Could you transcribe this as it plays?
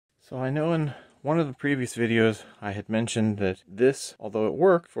So I know in one of the previous videos I had mentioned that this, although it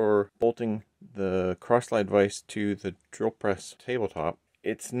worked for bolting the cross-slide vise to the drill press tabletop,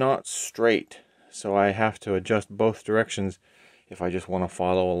 it's not straight. So I have to adjust both directions if I just want to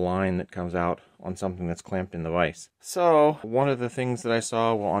follow a line that comes out on something that's clamped in the vise. So one of the things that I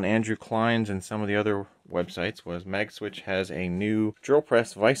saw on Andrew Klein's and some of the other websites was Magswitch has a new drill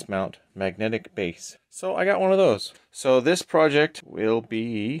press vise mount magnetic base. So I got one of those. So this project will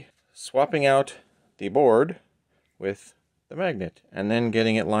be swapping out the board with the magnet and then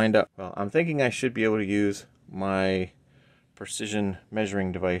getting it lined up. Well, I'm thinking I should be able to use my precision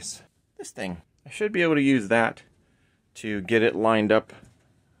measuring device, this thing. I should be able to use that to get it lined up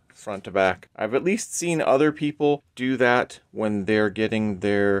front to back. I've at least seen other people do that when they're getting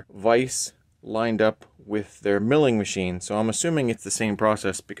their vise lined up with their milling machine. So I'm assuming it's the same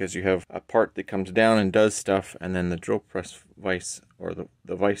process because you have a part that comes down and does stuff, and then the drill press vise, or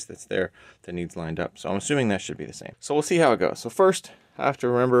the vise that's there, that needs lined up. So I'm assuming that should be the same. So we'll see how it goes. So first, I have to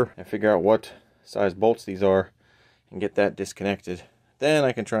remember and figure out what size bolts these are and get that disconnected. Then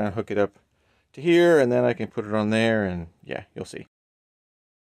I can try and hook it up to here, and then I can put it on there, and yeah, you'll see.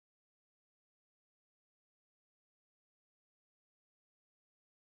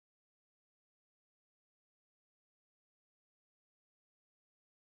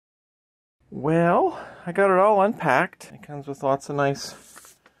 Well, I got it all unpacked. It comes with lots of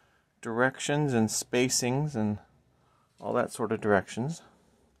nice directions and spacings and all that sort of directions.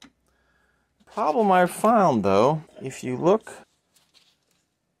 Problem I've found, though, if you look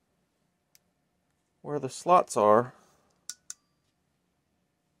where the slots are,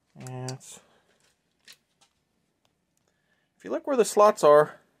 if you look where the slots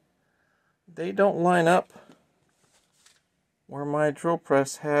are, they don't line up where my drill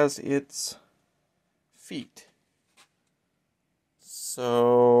press has its feet.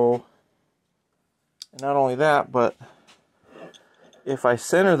 So, and not only that, but if I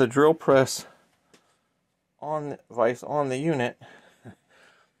center the drill press on vise on the unit,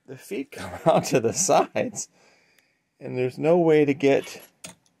 the feet come out to the sides, and there's no way to get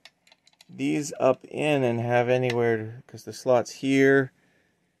these up in and have anywhere, because the slot's here,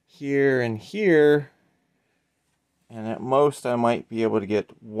 here, and here, and at most I might be able to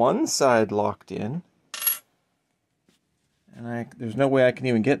get one side locked in, and there's no way I can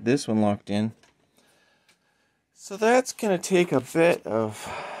even get this one locked in. So that's going to take a bit of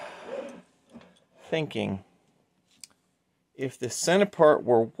thinking. If the center part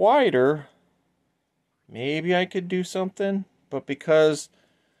were wider, maybe I could do something, but because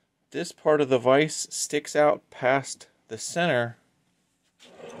this part of the vise sticks out past the center,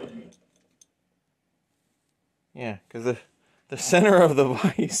 yeah, because the center of the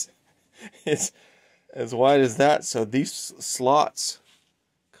vise is as wide as that, so these slots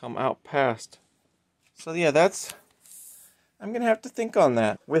come out past. So yeah, I'm gonna have to think on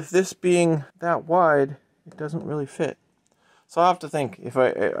that. With this being that wide, it doesn't really fit. So I'll have to think. If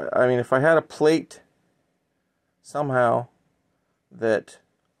I had a plate somehow that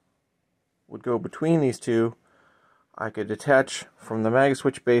would go between these two, I could detach from the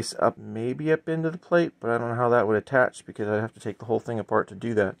Magswitch base up, maybe up into the plate, but I don't know how that would attach because I'd have to take the whole thing apart to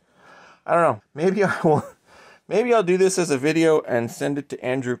do that. I don't know. Maybe I will. Maybe I'll do this as a video and send it to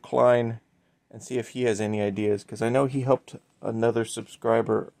Andrew Klein and see if he has any ideas, because I know he helped another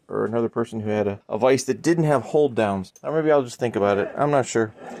subscriber or another person who had a vise that didn't have hold downs. Or maybe I'll just think about it. I'm not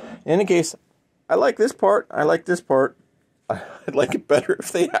sure. In any case, I like this part. I like this part. I'd like it better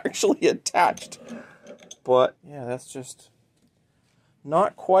if they actually attached. But yeah, that's just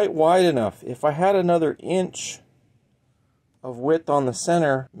not quite wide enough. If I had another inch of width on the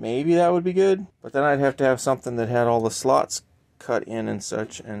center, maybe that would be good. But then I'd have to have something that had all the slots cut in and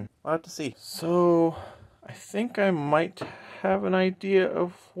such, and I'll have to see. So I think I might have an idea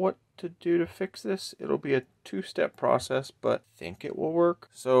of what to do to fix this. It'll be a two-step process, but I think it will work.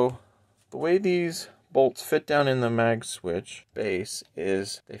 So the way these bolts fit down in the Magswitch base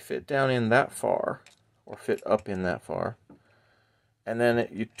is they fit down in that far, or fit up in that far, and then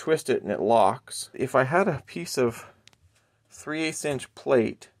you twist it and it locks. If I had a piece of 3/8 inch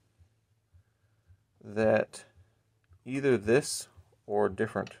plate that either this or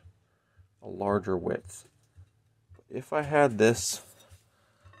different, a larger width, if I had this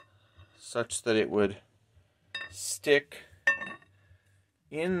such that it would stick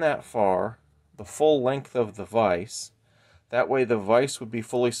in that far, the full length of the vise, that way the vise would be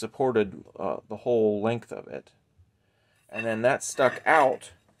fully supported the whole length of it, and then that stuck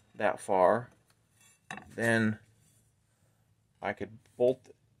out that far, then I could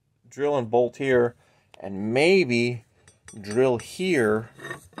drill and bolt here, and maybe drill here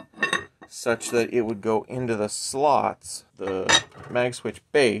such that it would go into the slots, the Magswitch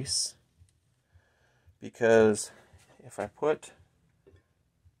base, because if I put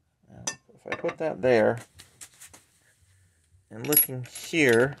that there, and looking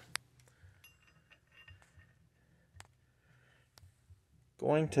here,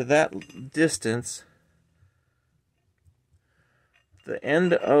 going to that distance, the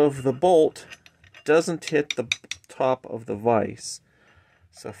end of the bolt doesn't hit the top of the vise.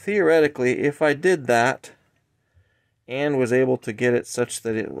 So theoretically, if I did that and was able to get it such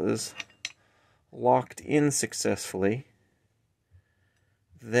that it was locked in successfully,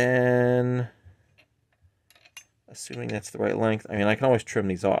 then, assuming that's the right length, I mean, I can always trim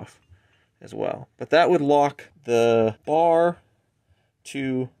these off as well. But that would lock the bar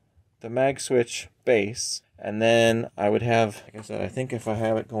to the Magswitch base, and then I would have, like I said, I think if I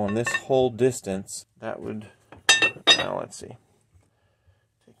have it going this whole distance, that would, now let's see,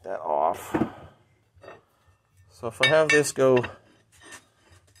 take that off. So if I have this go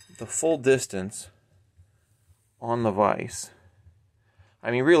the full distance on the vise,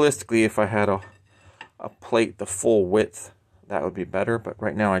 I mean, realistically, if I had a plate the full width, that would be better, but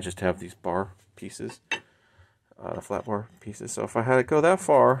right now I just have these bar pieces, the flat bar pieces. So if I had it go that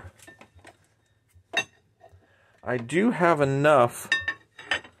far, I do have enough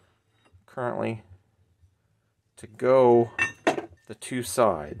currently to go the two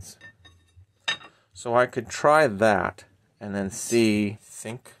sides. So I could try that and then see. I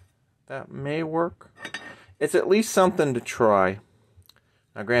think that may work. It's at least something to try.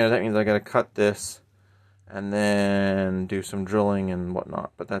 Now granted, that means I gotta cut this and then do some drilling and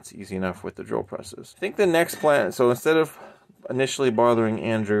whatnot, but that's easy enough with the drill presses. I think the next plan, so instead of initially bothering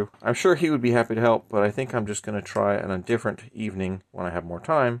Andrew, I'm sure he would be happy to help, but I think I'm just going to try on a different evening when I have more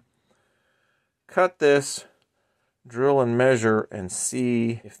time. Cut this, drill and measure, and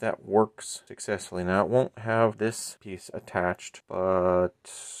see if that works successfully. Now, it won't have this piece attached, but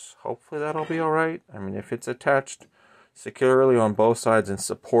hopefully that'll be alright. I mean, if it's attached securely on both sides and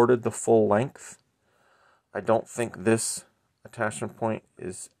supported the full length, I don't think this attachment point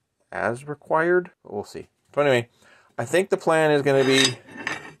is as required, but we'll see. So anyway, I think the plan is going to be,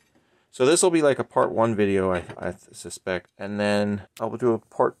 so this will be like a part 1 video, I suspect, and then I'll do a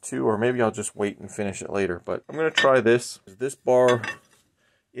part 2, or maybe I'll just wait and finish it later, but I'm going to try this. This bar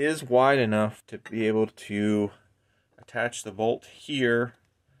is wide enough to be able to attach the bolt here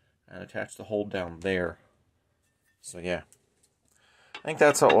and attach the hole down there. So yeah, I think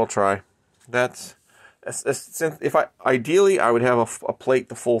that's what we'll try. Ideally I would have a plate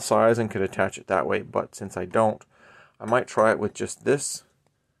the full size and could attach it that way, but since I don't, I might try it with just this,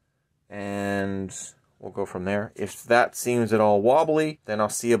 and we'll go from there. If that seems at all wobbly, then I'll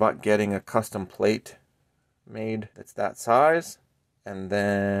see about getting a custom plate made that's that size, and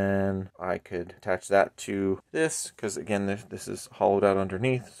then I could attach that to this, because again, this is hollowed out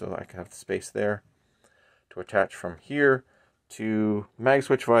underneath, so I can have the space there to attach from here to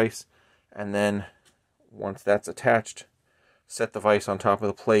Magswitch vise, and then once that's attached, set the vise on top of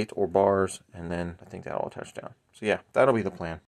the plate or bars, and then I think that'll attach down. So yeah, that'll be the plan.